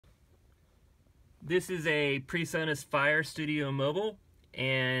This is a Presonus Firestudio Mobile,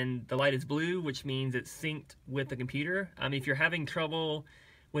 and the light is blue, which means it's synced with the computer. If you're having trouble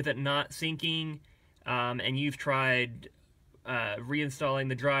with it not syncing, and you've tried reinstalling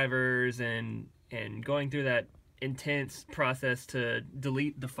the drivers and going through that intense process to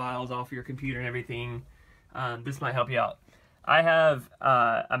delete the files off your computer and everything, this might help you out. I have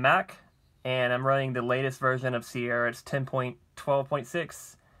a Mac, and I'm running the latest version of Sierra. It's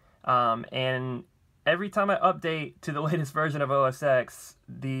 10.12.6, and every time I update to the latest version of OS X,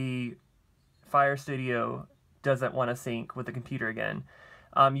 the Firestudio doesn't want to sync with the computer again.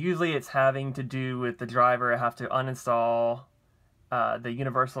 Usually it's having to do with the driver. I have to uninstall the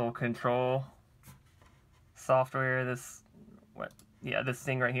universal control software, this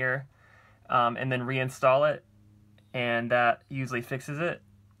thing right here, and then reinstall it, and that usually fixes it.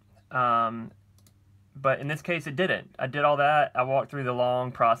 But in this case it didn't. I did all that, I walked through the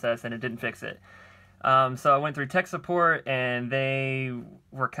long process, and it didn't fix it. So I went through tech support, and they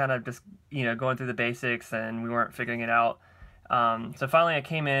were kind of just, going through the basics, and we weren't figuring it out. So finally I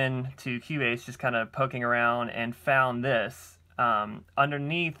came in to Cubase, just kind of poking around, and found this.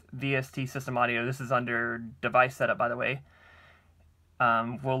 Underneath VST System Audio, this is under Device Setup, by the way,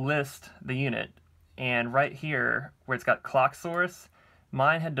 we'll list the unit. And right here, where it's got clock source,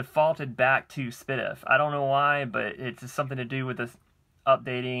 mine had defaulted back to SPDIF. I don't know why, but it's just something to do with this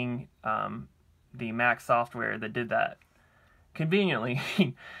updating the Mac software that did that conveniently.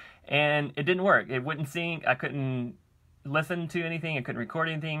 And it didn't work. It wouldn't sync. I couldn't listen to anything. I couldn't record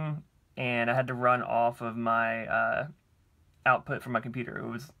anything. And I had to run off of my output from my computer. It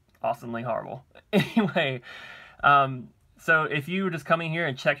was awesomely horrible. Anyway, so if you were just coming here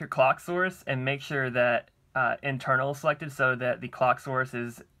and check your clock source and make sure that internal is selected so that the clock source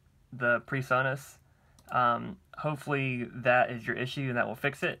is the Presonus, hopefully that is your issue, and that will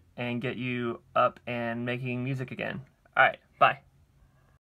fix it and get you up and making music again. Alright, bye.